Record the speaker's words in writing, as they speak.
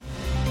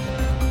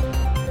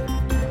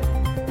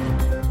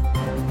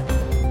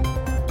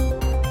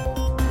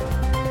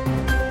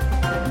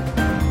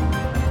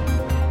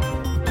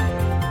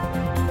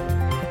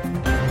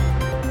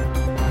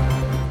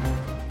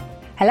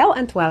Hello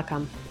and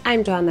welcome.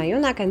 I'm Joanna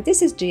Junak and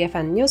this is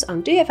GFN News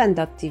on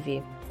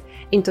GFN.tv.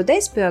 In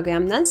today's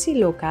program, Nancy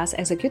Loucas,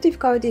 Executive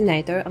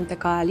Coordinator of the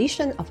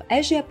Coalition of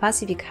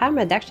Asia-Pacific Harm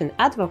Reduction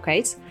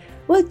Advocates,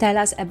 will tell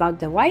us about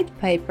the white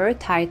paper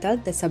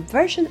titled The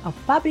Subversion of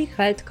Public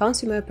Health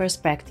Consumer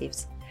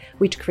Perspectives,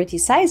 which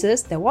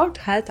criticizes the World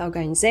Health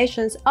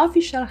Organization's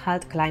official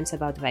health claims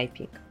about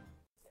vaping.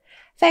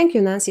 Thank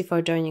you, Nancy,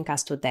 for joining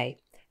us today.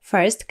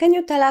 First, can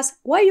you tell us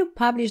why you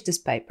published this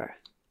paper?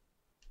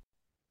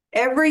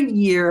 Every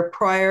year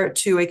prior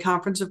to a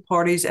Conference of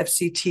Parties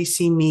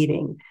FCTC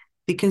meeting,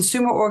 the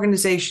consumer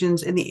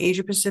organizations in the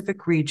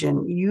Asia-Pacific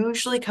region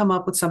usually come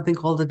up with something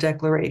called a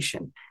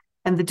declaration.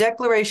 And the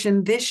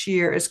declaration this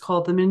year is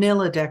called the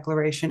Manila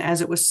Declaration, as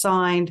it was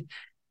signed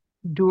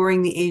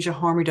during the Asia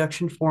Harm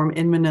Reduction Forum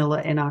in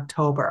Manila in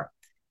October.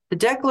 The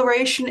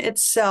declaration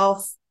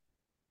itself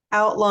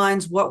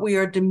outlines what we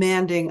are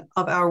demanding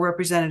of our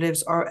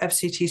representatives, our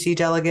FCTC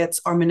delegates,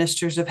 our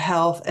ministers of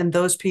health, and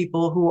those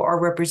people who are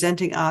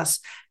representing us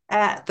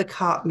at the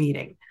COP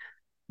meeting.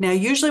 Now,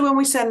 usually when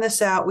we send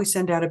this out, we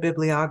send out a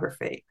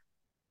bibliography.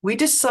 We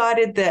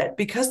decided that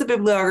because the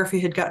bibliography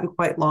had gotten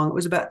quite long, it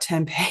was about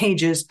 10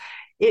 pages,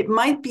 it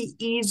might be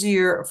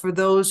easier for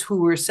those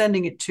who we're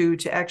sending it to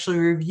actually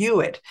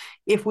review it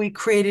if we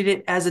created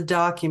it as a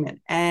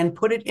document and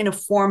put it in a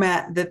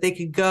format that they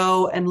could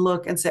go and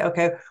look and say,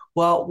 okay,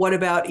 well, what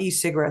about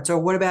e-cigarettes, or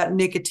what about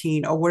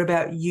nicotine, or what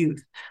about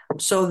youth?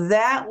 So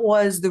that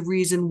was the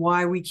reason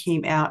why we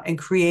came out and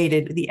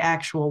created the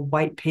actual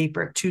white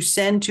paper to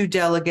send to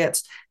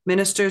delegates,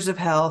 ministers of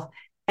health,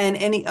 and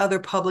any other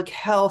public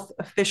health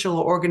official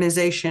or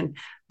organization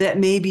that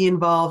may be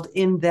involved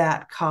in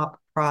that COP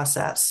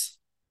process.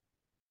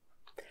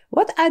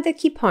 What are the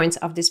key points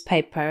of this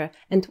paper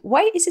and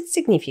why is it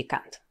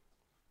significant?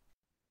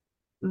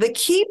 The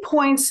key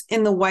points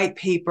in the white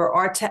paper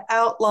are to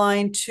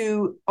outline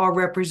to our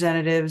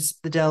representatives,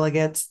 the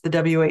delegates,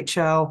 the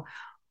WHO,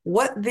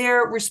 what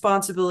their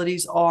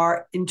responsibilities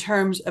are in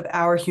terms of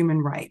our human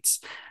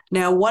rights.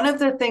 Now, one of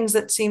the things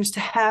that seems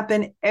to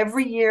happen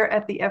every year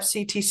at the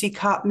FCTC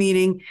COP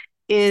meeting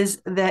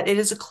is that it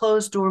is a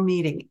closed-door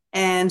meeting,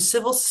 and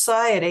civil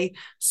society,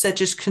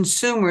 such as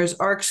consumers,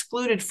 are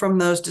excluded from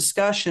those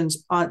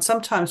discussions,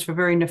 sometimes for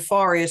very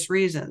nefarious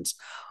reasons.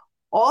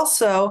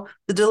 Also,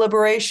 the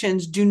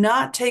deliberations do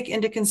not take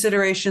into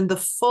consideration the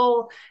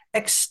full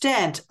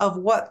extent of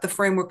what the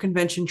Framework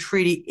Convention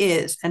Treaty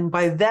is. And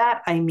by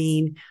that, I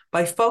mean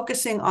by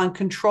focusing on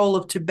control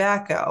of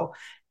tobacco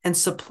and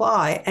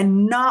supply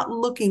and not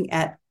looking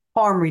at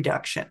harm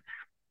reduction.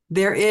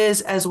 There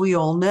is, as we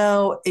all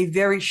know, a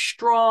very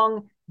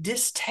strong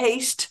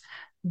distaste,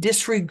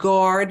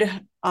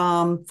 disregard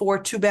for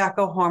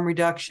tobacco harm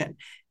reduction.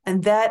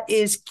 And that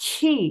is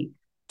key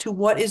to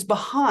what is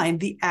behind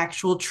the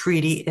actual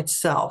treaty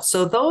itself.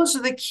 So those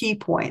are the key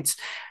points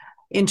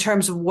in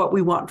terms of what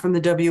we want from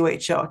the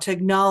WHO, to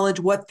acknowledge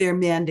what their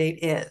mandate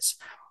is.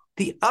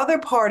 The other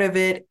part of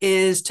it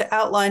is to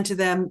outline to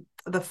them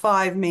the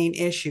 5 main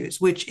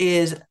issues, which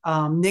is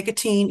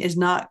nicotine is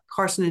not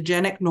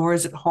carcinogenic, nor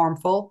is it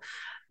harmful.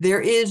 There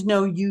is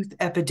no youth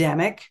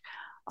epidemic.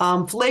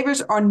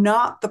 Flavors are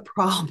not the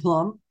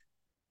problem.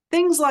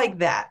 Things like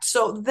that.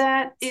 So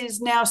that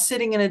is now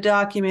sitting in a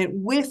document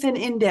with an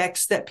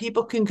index that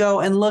people can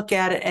go and look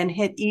at it and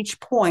hit each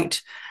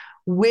point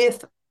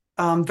with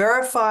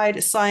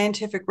verified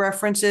scientific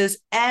references.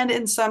 And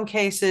in some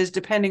cases,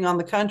 depending on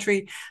the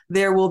country,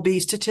 there will be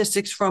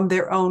statistics from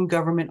their own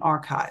government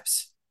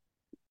archives.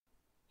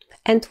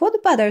 And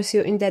what bothers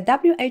you in the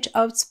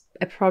WHO's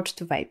approach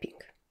to vaping?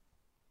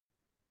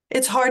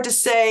 It's hard to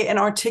say and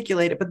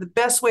articulate it, but the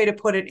best way to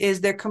put it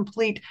is their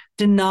complete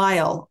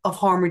denial of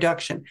harm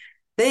reduction.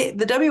 The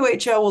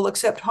WHO will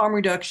accept harm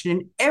reduction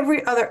in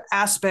every other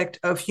aspect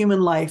of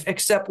human life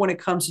except when it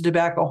comes to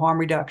tobacco harm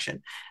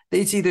reduction.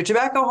 It's either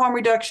tobacco harm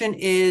reduction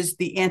is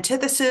the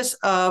antithesis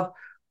of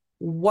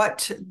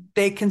what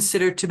they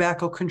consider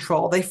tobacco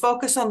control. They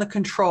focus on the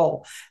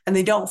control and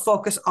they don't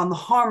focus on the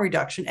harm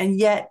reduction, and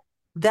yet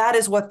that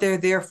is what they're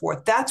there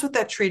for. That's what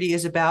that treaty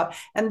is about,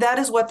 and that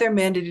is what they're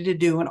mandated to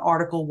do in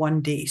Article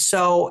 1D.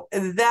 So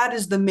that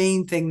is the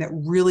main thing that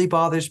really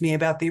bothers me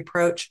about the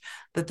approach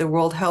that the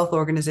World Health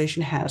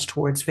Organization has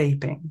towards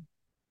vaping.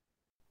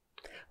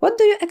 What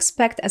do you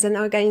expect as an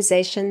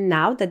organization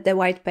now that the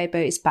white paper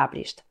is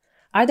published?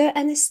 Are there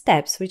any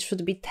steps which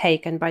should be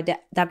taken by the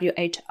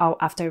WHO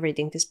after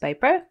reading this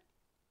paper?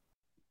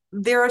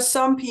 There are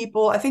some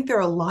people, I think there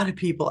are a lot of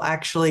people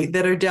actually,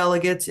 that are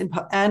delegates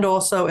and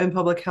also in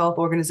public health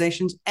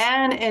organizations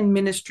and in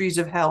ministries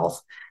of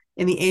health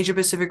in the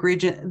Asia-Pacific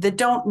region that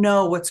don't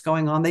know what's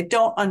going on. They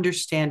don't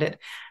understand it.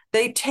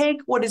 They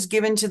take what is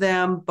given to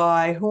them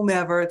by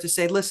whomever to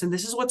say, listen,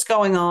 this is what's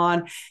going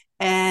on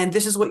and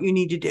this is what you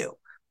need to do.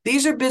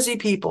 These are busy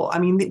people. I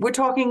mean, we're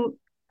talking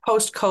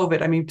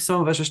post-COVID. I mean,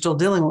 some of us are still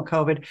dealing with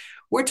COVID.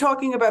 We're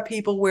talking about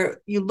people where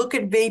you look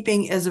at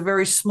vaping as a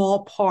very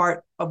small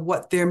part of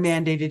what they're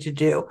mandated to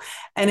do.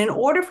 And in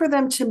order for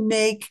them to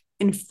make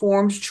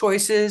informed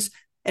choices,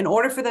 in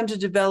order for them to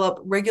develop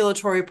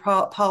regulatory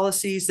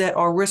policies that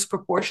are risk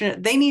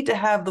proportionate, they need to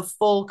have the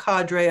full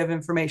cadre of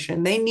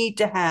information. They need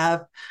to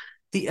have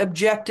the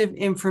objective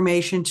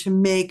information to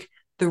make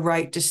the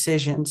right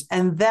decisions.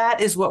 And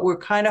that is what we're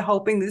kind of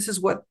hoping. This is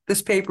what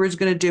this paper is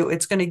going to do.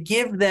 It's going to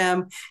give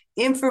them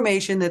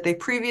information that they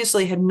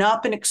previously had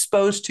not been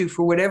exposed to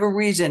for whatever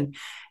reason.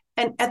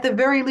 And at the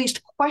very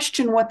least,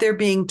 question what they're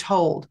being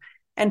told,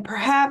 and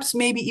perhaps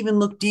maybe even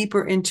look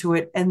deeper into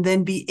it and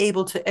then be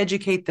able to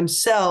educate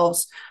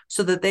themselves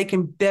so that they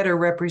can better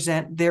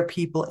represent their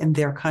people in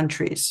their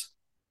countries.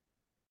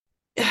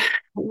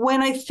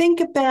 When I think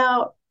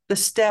about the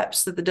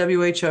steps that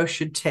the WHO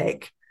should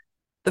take,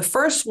 the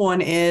first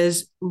one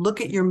is look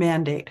at your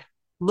mandate.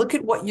 Look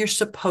at what you're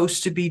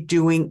supposed to be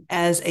doing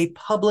as a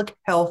public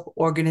health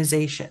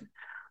organization.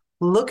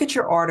 Look at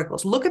your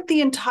articles. Look at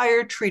the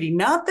entire treaty,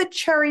 not the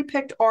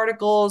cherry-picked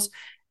articles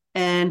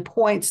and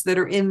points that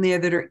are in there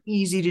that are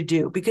easy to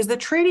do. Because the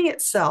treaty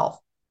itself,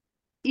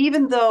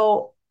 even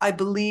though I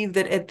believe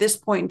that at this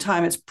point in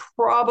time it's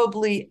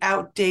probably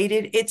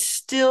outdated, it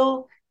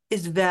still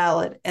is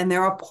valid. And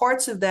there are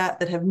parts of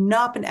that have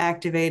not been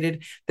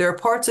activated. There are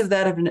parts of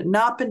that have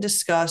not been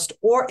discussed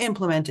or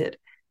implemented.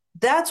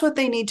 That's what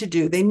they need to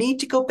do. They need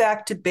to go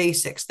back to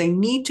basics. They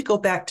need to go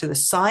back to the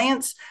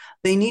science.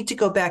 They need to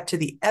go back to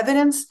the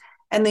evidence,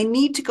 and they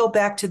need to go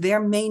back to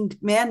their main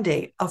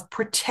mandate of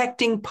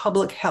protecting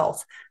public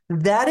health.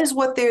 That is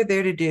what they're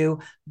there to do.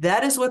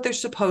 That is what they're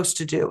supposed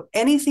to do.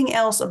 Anything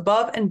else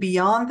above and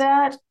beyond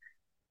that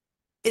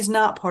is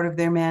not part of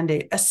their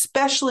mandate,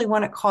 especially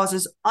when it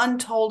causes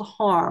untold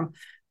harm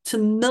to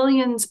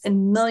millions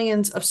and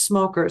millions of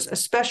smokers,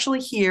 especially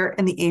here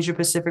in the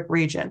Asia-Pacific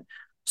region.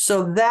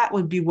 So that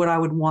would be what I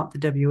would want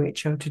the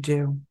WHO to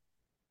do.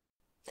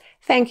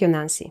 Thank you,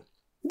 Nancy.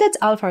 That's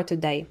all for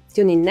today.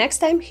 Tune in next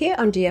time here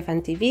on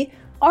GFN TV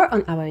or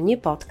on our new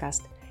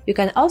podcast. You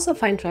can also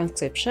find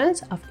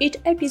transcriptions of each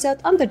episode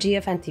on the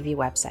GFN TV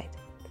website.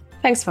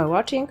 Thanks for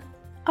watching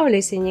or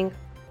listening.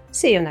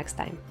 See you next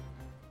time.